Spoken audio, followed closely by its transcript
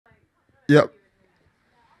Yep.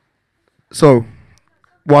 So,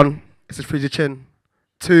 1, this is Freeza Chin.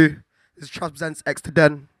 2, this is Travs presents X to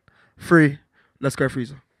Den. 3, let's go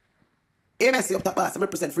Freeza. Hey, Messi up top pass, I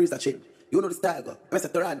represent Freeza Chin. You know the style go. Messi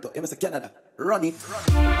Toronto, Messi Canada. Run it.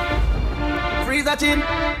 Freeza Chin.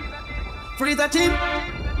 Freeza Chin.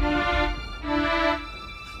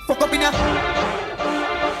 Fuck up in ya.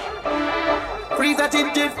 Freeza Chin,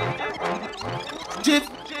 Jif. Jif.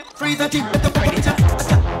 Freeza Chin. Let the fuck up in ya.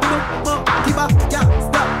 More. Kiba. Yeah.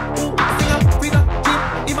 Stop. Singer. Freeza Chin.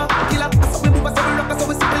 Ima. Killer. That's how we move. That's how we rock. That's how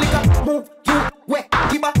we sip the liquor. Move. You. Wet.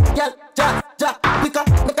 Kiba. Girl. Jazz. Jack. Quicker.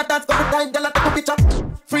 Make a dance. Couple time. Girl. Take a picture.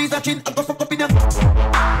 Freeza Chin. I go fuck up in ya.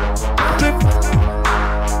 Drip.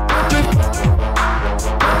 Drip.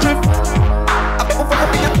 Drip. I bet go fuck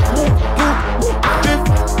up in ya. Move. You. Drip.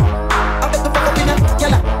 I bet go fuck up in ya.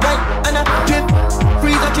 Girl. Right. And a drip.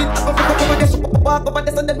 Freeza Chin. I go fuck up over this. Walk over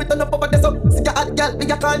this and then we turn up over this. See ya hot girl. We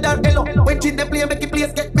ya call her hello. When Chin they play, make it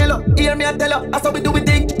place get mellow. Hear me I tell her. That's how we do it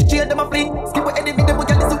thing. Cheer them a fling. Skip with enemy. Them we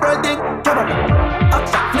get this world thing. Come on.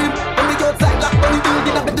 Action flip. When we outside like when we do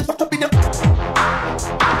it. I bet go fuck up in ya.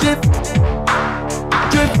 Drip.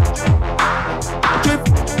 Drip. Drip.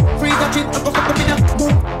 Freeza Chin. I go fuck up in ya.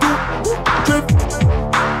 Move. Drip.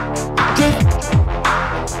 Drip.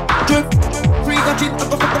 Drip. Freeza Chin. I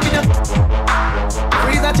go fuck up in ya.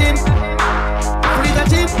 Freeza Chin. Freeza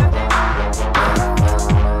Chin.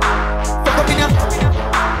 Fuck up in ya.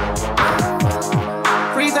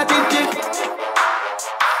 Freeza Chin. Drip.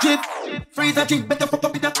 Drip. Freeza Chin. Better fuck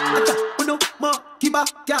up in ya. Acha. Uno. More. Kiba.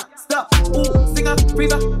 Can't stop. Ooh. Singer.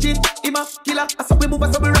 Freeza Chin. Ima. Killer. That's how we move.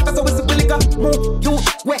 That's how we rock. That's how we sip the liquor. Move. You.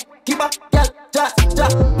 Wet. Kiba. Girl. Jazz.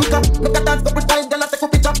 Jack. Quicker. Make a dance. Couple time. Girl. Take a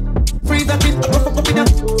picture. Freeza Chin. I go fuck up in ya.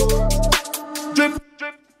 Drip.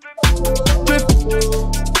 Drip.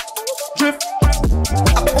 Drip.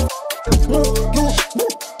 I bet move. You.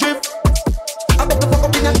 Move. Drip. I bet the fuck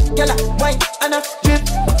up in ya. Girl. Wine. And a drip.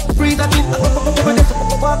 Freeza Chin. I go fuck up over this.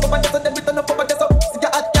 Walk over this and then we turn up over this. See ya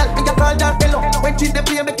hot girl. We ya call her hello. When Chin they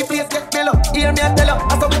play, make it place get mellow. Hear me I tell her.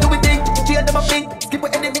 That's how we do it thing. Cheer them a fling. Skip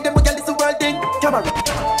with enemy. Them we ya listen world thing. Camera.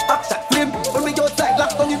 Action film. When we outside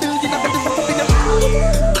lock down the building. I bet the fuck up in ya.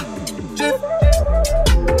 Drip.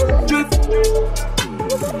 Drip.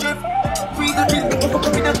 Drip. Freeza Chin. I go fuck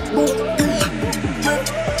up in ya. Move. Drip.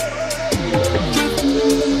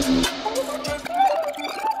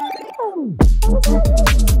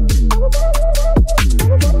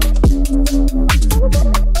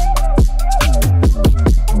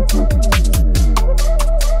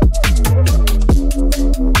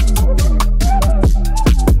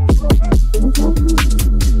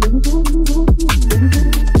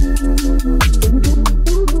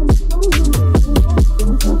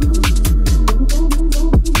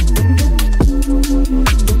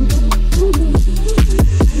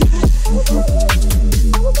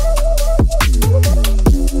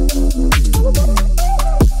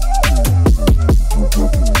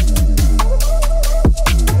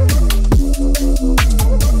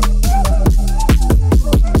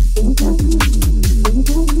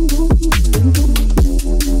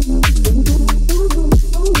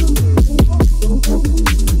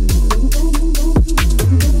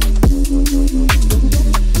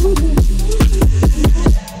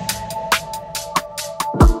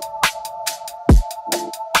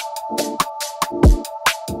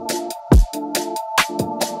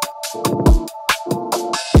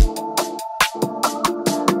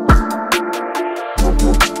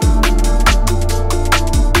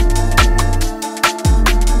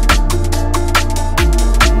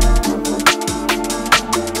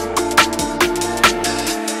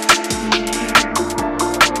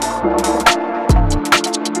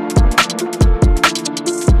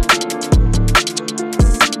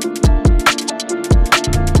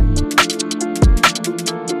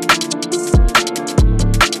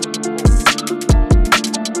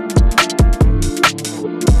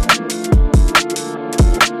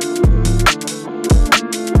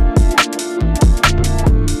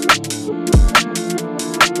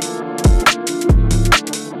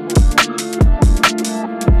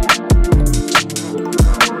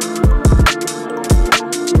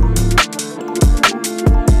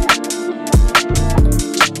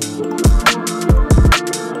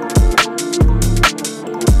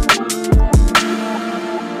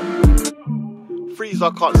 I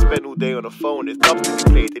can't spend all day on the phone. There's dubs to be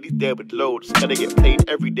played and he's there with loads. Gonna get played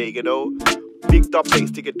every day, you know. Big dub plates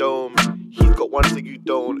to your dome. He's got one thing you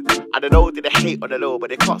don't. I don't know, did they hate on the low, but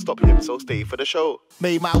they can't stop him, so stay for the show.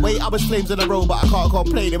 Made my way, I was flames on the road, but I can't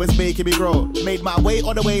complain, it was making me grow. Made my way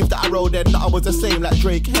on the wave that I rode, then I was the same like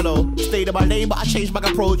Drake, hello. Stayed in my lane, but I changed my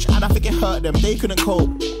approach, and I think it hurt them, they couldn't cope.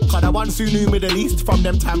 Cause the ones who knew me the least from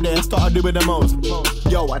them time there started doing the most.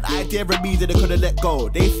 Yo, an idea of me that they couldn't let go.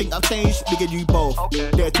 They think I've changed, me and you both.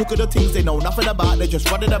 They took of the things they know nothing about, they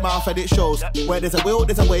just running their mouth and it shows. Where there's a will,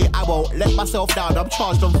 there's a way, I won't let myself down, I'm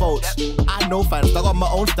charged on votes. I know fans, I got my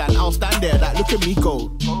own stand, I'll stand there, like look at me go.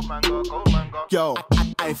 Go man, go, go man, go. Yo,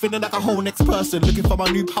 I ain't feeling like a whole next person, looking for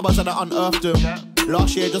my new powers and I unearthed them.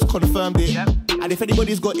 Last year just confirmed it. And if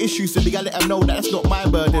anybody's got issues, so we gotta let them know that it's not my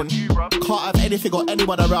burden. Can't have anything or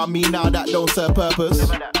anyone around me now that don't serve purpose.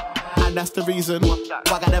 And that's the reason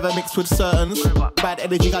why I never mix with certains. Bad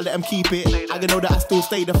energy, gotta let them keep it. I can know that I still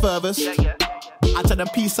stay the furthest. I tell them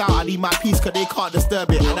peace out, I need my peace cause they can't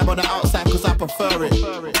disturb it. And I'm on the outside cause I prefer it.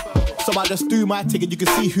 So I just do my thing and you can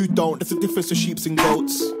see who don't. There's a difference to sheeps and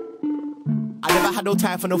goats. I never had no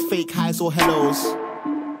time for no fake highs or hellos.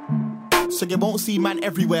 So you won't see man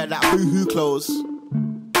everywhere like boo-hoo clothes.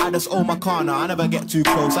 I just own my corner, I never get too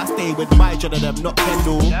close. I stay with my dread of them, not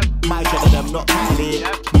Kendall. My dread of them, not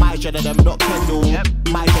Kylie. My dread of them, not Kendall.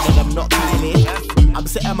 My dread of them, not Kylie. I'm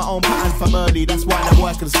setting my own pattern from early, that's why I'm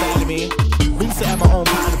working styling me. Been setting my own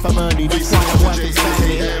pattern from early, that's why I'm working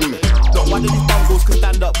styling me. Not one of these bungles can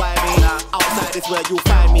stand up by me. Outside is where you'll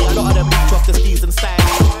find me. A lot of them leech off the steez and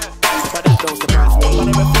styling. But that don't surprise me.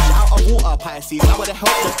 Gonna run fish out of water, Pisces. I would've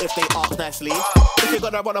helped them if they asked nicely. If you're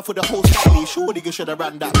gonna run off with the whole style, surely you should've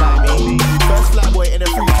ran that by me. First flat boy in a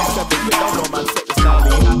 327, you don't know man, set the style.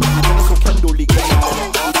 I never saw Kendall leak when I asked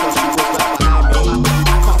her, she was right behind me.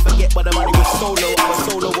 I can't forget when the money was solo, I was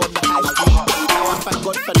solo on the high street. Now I thank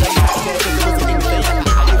God for them back there, cause it was an insane like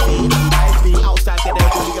a high I've been outside there,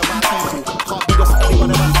 they're really about people. Can't be just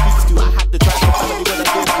anyone that man speaks to. I had to drive the family when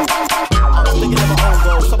I did through. I'm thinking of my own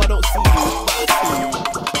goals, so I don't see you.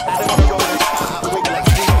 I don't wanna go and shout out, wiggle like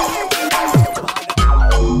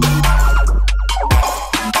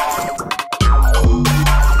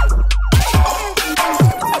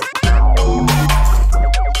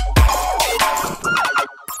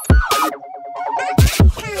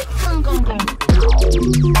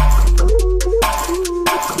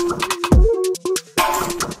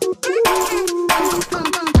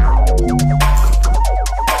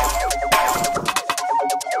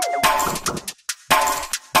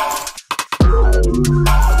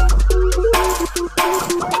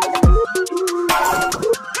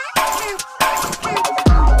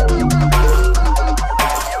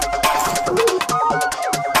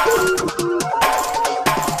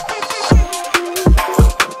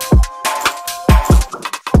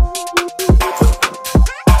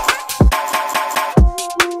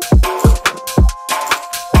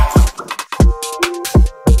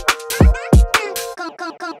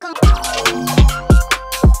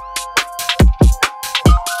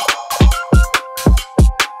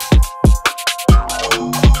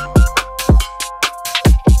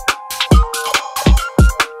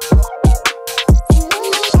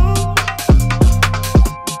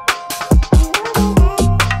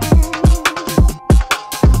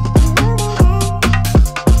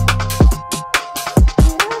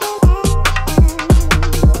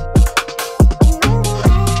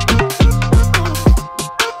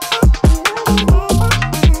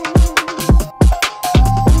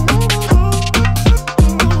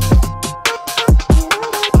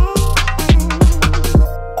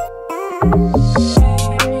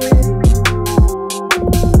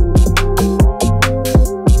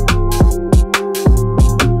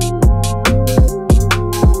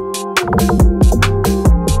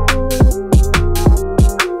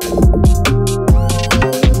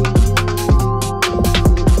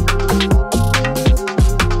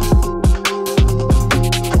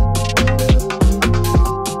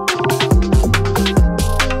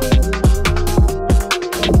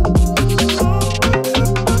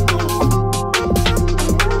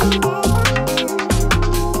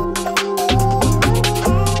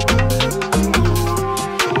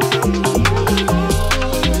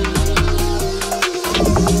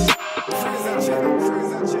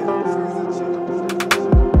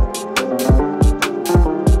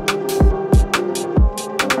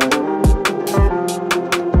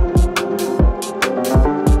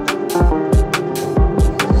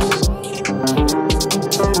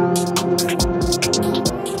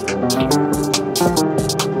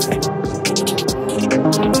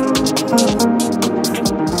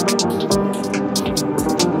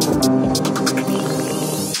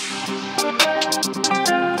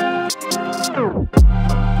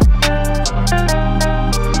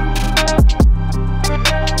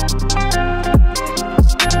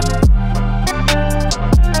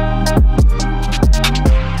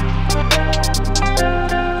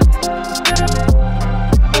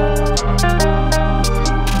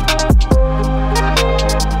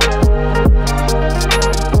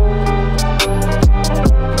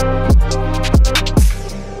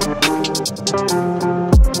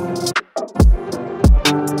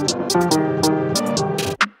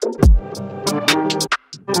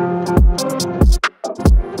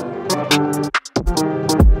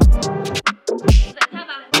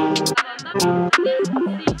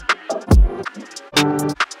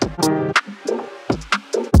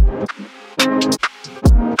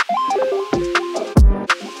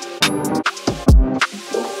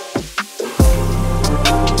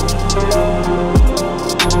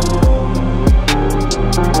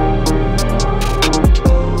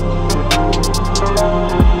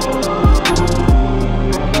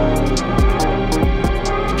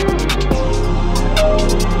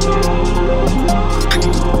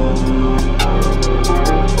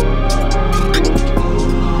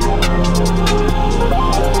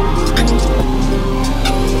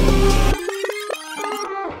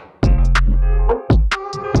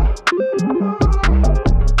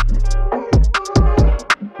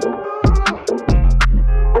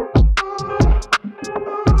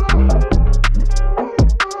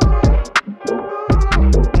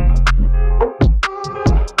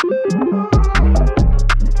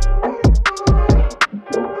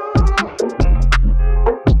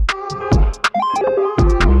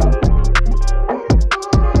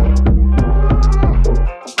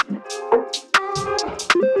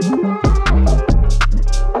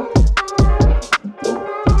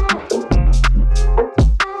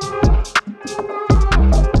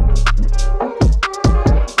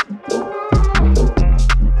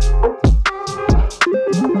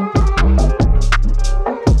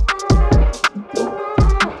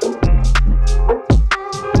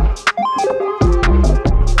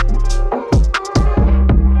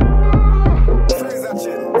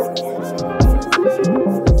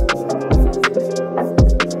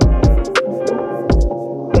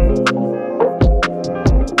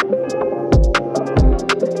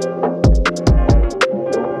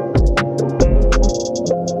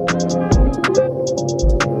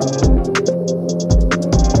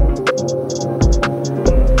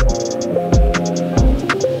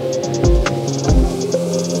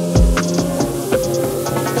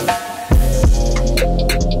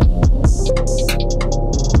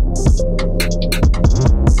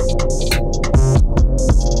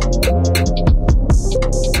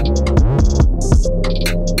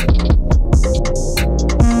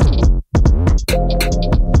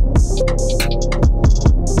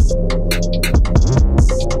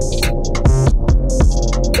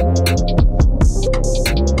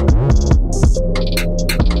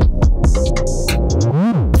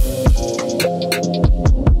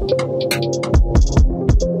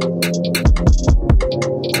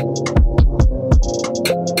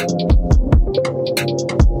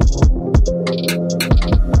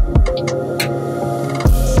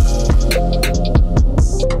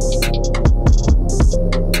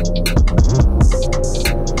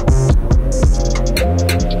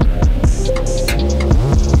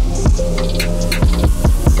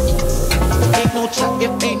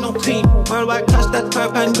Worldwide cash that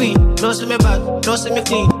purple and green. No see me bad, no see me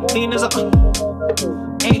clean. Clean as a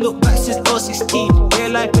ain't look back since 016. Real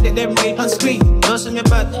life with it, them rape on screen. No see me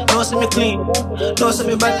bad, no see me clean. No see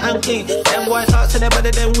me bad and clean. Them boys hearts and they better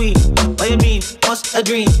than we. What you mean? Must a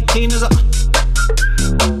dream. Clean as a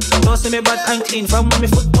no see me bad and clean. From when me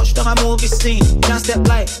foot touch down a movie scene. Can't step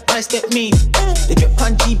light, I step mean. They drip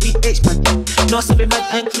on GBH man. No see me bad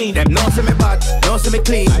and clean. Them no see me bad, no see me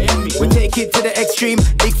clean. We take it to the extreme.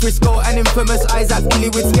 Big Frisco and infamous Isaac Billy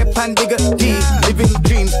with Skep and Digger D. Living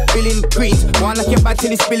dreams, billing greens. One like your bad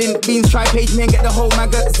till it's spilling beans. Try page me and get the whole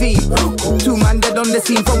magazine. 2 man dead on the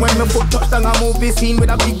scene. From when me foot touch down a movie scene. With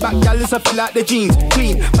a big back gal, I feel like the jeans.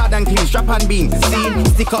 Clean, bad and clean, strap and beam. Scene,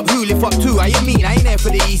 stick up, who lift up too. I mean, I ain't there for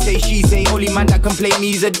the he say, she say. Only man that can play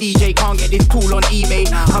me is a DJ. Can't get this tool on eBay.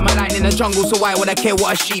 I'm a lion in the jungle, so why would I care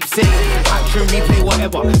what a sheep say? Action, replay,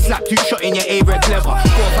 whatever. Slap 2 shot in your A, red clever. 4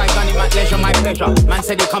 or 5 gun in my leisure, my pleasure. Man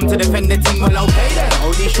said he come to defend the team, well okay then.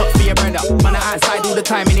 All these shots for your brother. Man are outside all the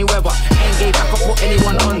time, any weather. Ain't gay back up, put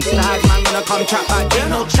anyone on. The hard man gonna come trap back. Ain't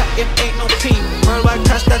no chat if ain't no team. Worldwide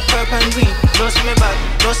cash that purple and green. No see me bad,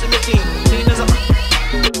 no see me clean. Clean as a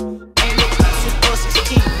ain't look back since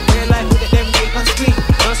 016. Real life with it, them rape on screen.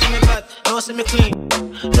 No see me bad, no see me clean.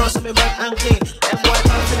 No see me bad and clean. Them boy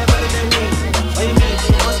hearts and they better than me. What you mean?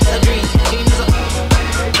 Must a dream. Clean as a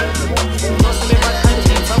no see me bad and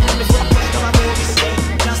clean. From when me foot push down a movie scene.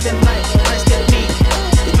 Can't step light, I step mean.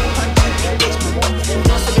 They drip on GBH man.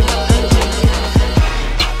 No see me bad and clean.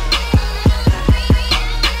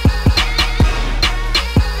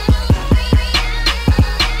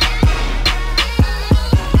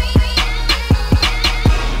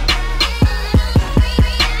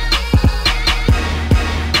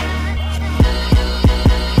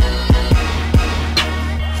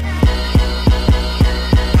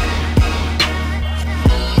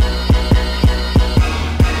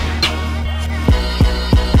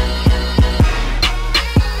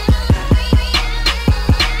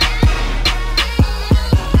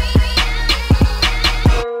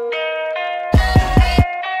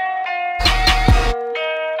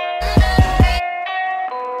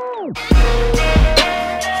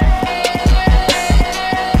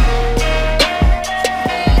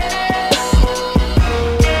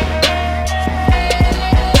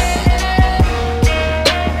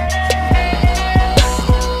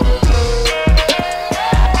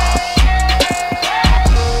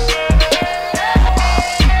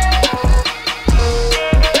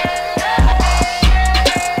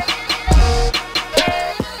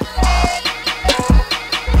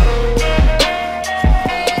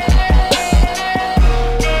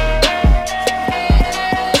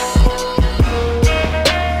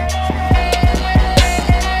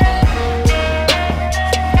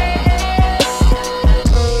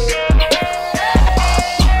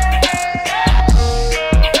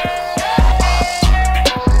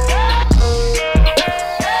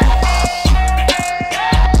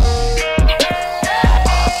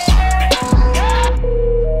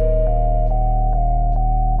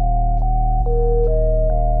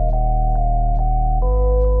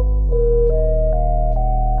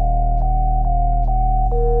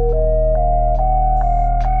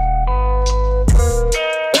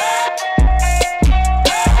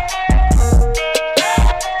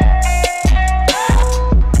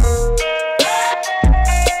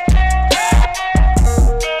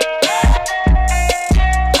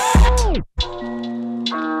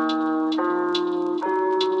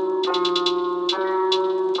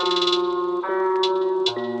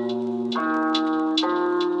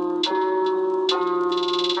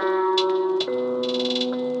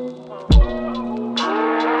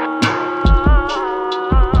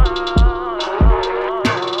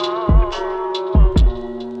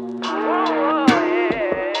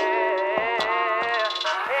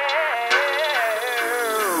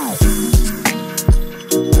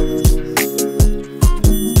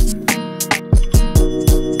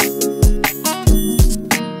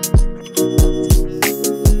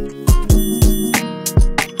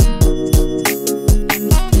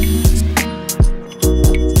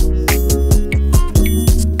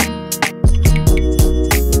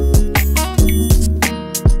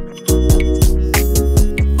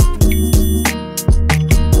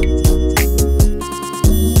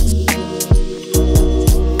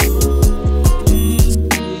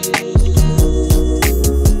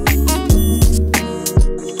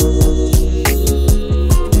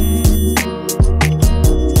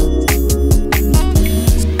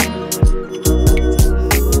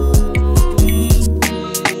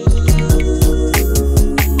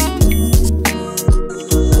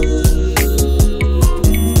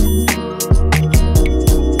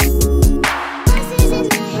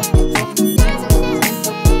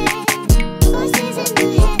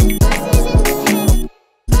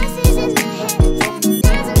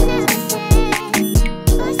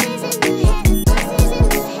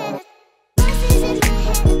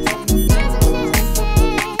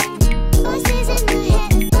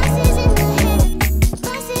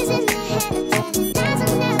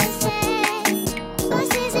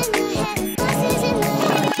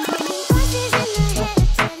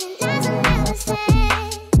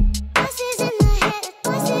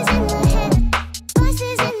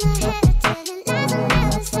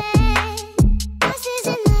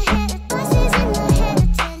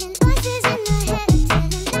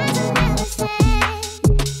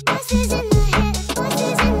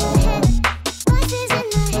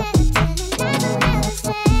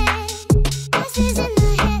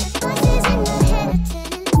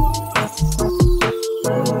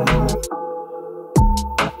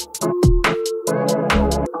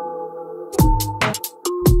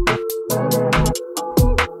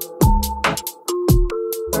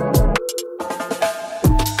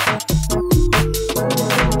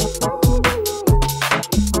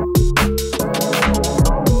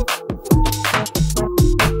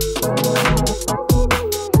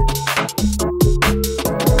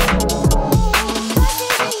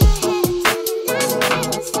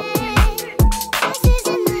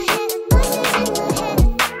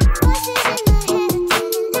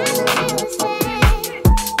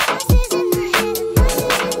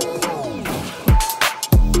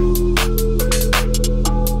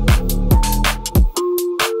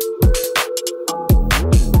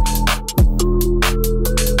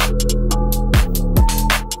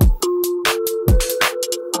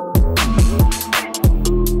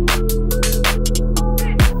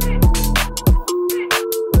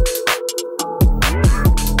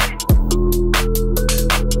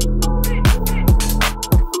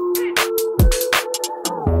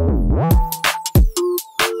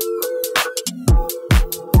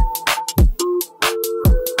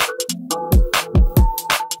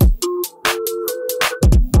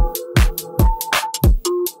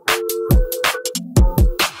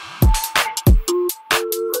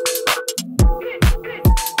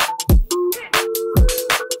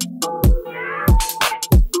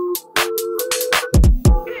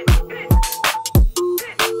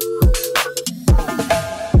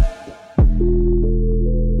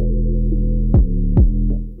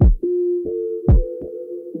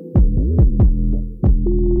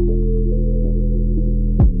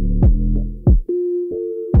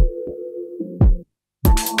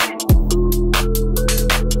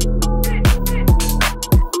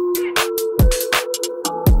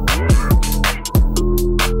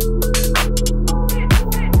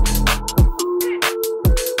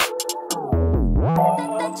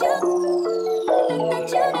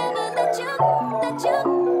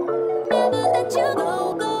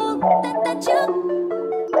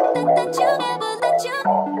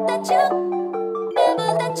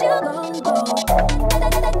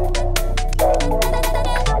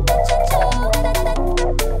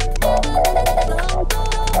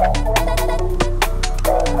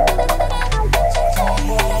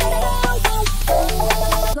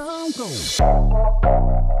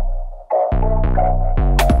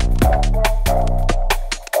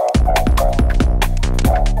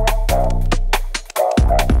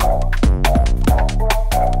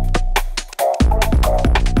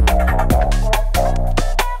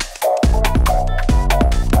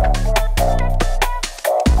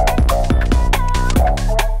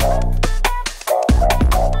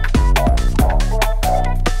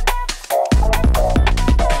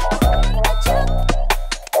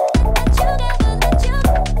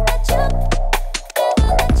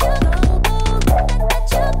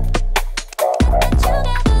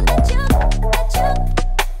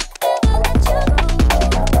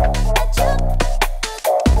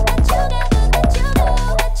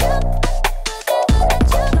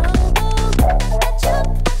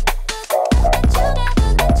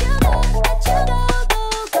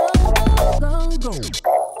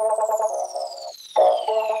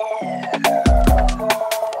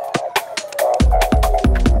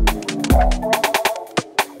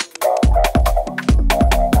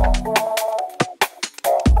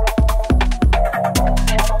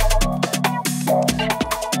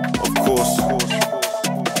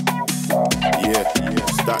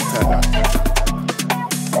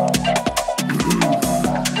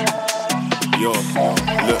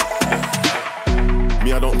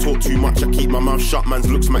 Shut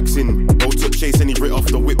man's looks maxing. Bo took chase and he writ off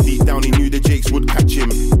the whip deep down. He knew the Jakes would catch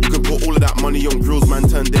him. You can put all of that money on grills, man.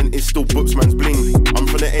 Turn dentist, still books man's bling. I'm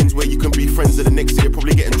from the ends where you can be friends of the next year,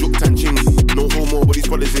 probably getting juked and ching. No homo, but these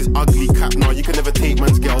brothers is ugly cap. Nah, you can never take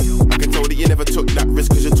man's girl. I can tell that you never took that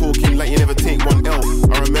risk, cause you're talking like you never take one L.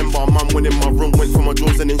 I remember mum went in my room, went for my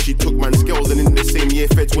drawers, and then she took man's skills. And in the same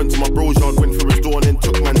year, feds went to my bro's yard, went for his door, and then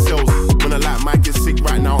took man's cells. When I like Mike is sick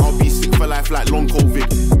right now, I'll be sick for life like long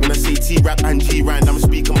COVID. When I say T-rap and G-rand, I'm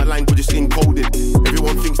speaking my language is encoded.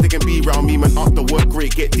 Everyone thinks they can be round me, man. Up the work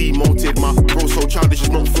rate, get demoted. My bro so childish, it's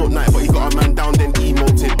not Fortnite, but he got a man down, then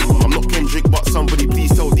emoted. I'm not Kendrick, but somebody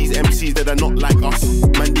please tell these MCs that are not like us.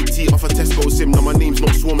 Man did T off a Tesco sim, now my name's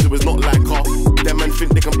not Swarms, it was not like her. Them man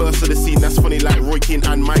think they can burst to the scene, that's funny like Roy Keane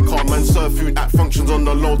and my car. Man serve food at functions on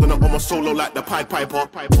the low, then I'm on my solo like the Pied Piper.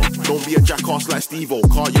 Don't be a jackass like Steve-O,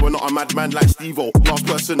 car you are not a madman like Steve-O. Last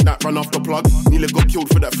person that ran off the plug, nearly got killed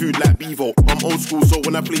for that food like Bevo. I'm old school, so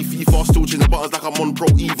when I play FIFA, still changing buttons like I'm on Pro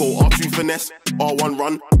Evo. R2 finesse, R1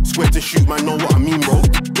 run, square to shoot, man, know what I mean, bro.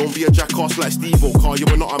 Don't be a jackass like Steve-O, car you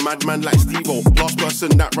are not a madman like Steve-O. Last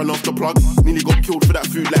person that ran off the plug, nearly got killed for that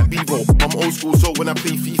food like Bevo. I'm old school, so when I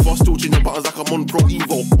play FIFA, still changing buttons like I'm on Pro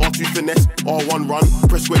Evo. R2 finesse, R1 run,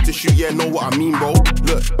 press square to shoot, yeah, know what I mean, bro.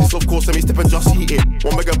 Look, this of course, let me step and just heat it.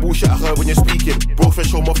 One mega bullshit I heard when you're speaking. Bro,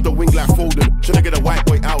 fresh home off the wing like Foden. Tryna get a white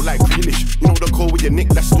boy out like Grealish. You know the code with your nick,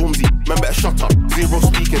 that's Stormzy. Man better shut up, zero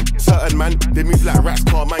speaking. Certain man, they move like rats,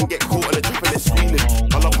 car man get caught on the trip and they're squealing.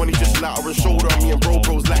 I love money just louder and shoulder on me and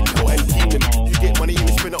bros like Coat and Keenan. You get money and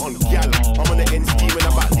you spend it on gal. I'm on the end scheming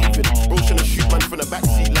about leaving. Bro tryna shoot man from the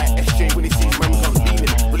backseat like SJ when he sees man come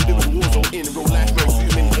beaming. Really doing Warzone in real life, man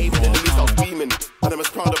zooming, aiming and the least I was beaming. And I'm as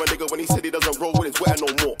proud of a nigga when he said he doesn't roll with his wetter no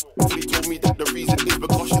more. Until he told me that the reason is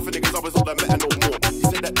because shit for niggas I was all that matter no more. He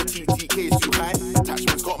said that the TTK is too high,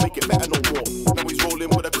 attachments can't make it better no more. Now he's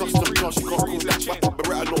rolling with a custom car, she can't call that weapon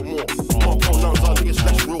Beretta no more. My pronouns are niggas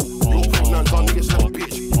slash real, your pronouns are niggas slash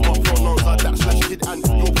bitch. My pronouns are that slash kid and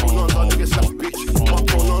your pronouns are niggas slash bitch. My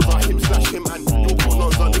pronouns are him slash him and your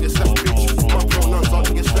pronouns are niggas slash bitch. My pronouns are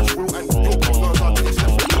niggas slash real and your pronouns are niggas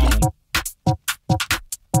slash bitch.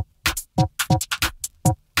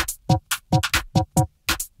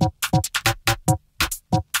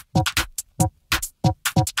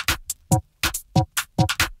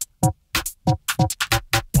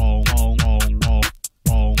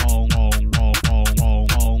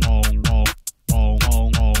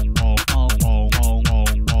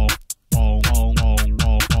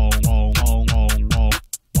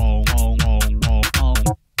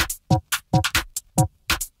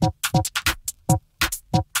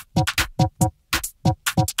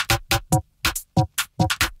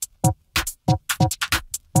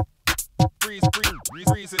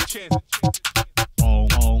 Freeza chin.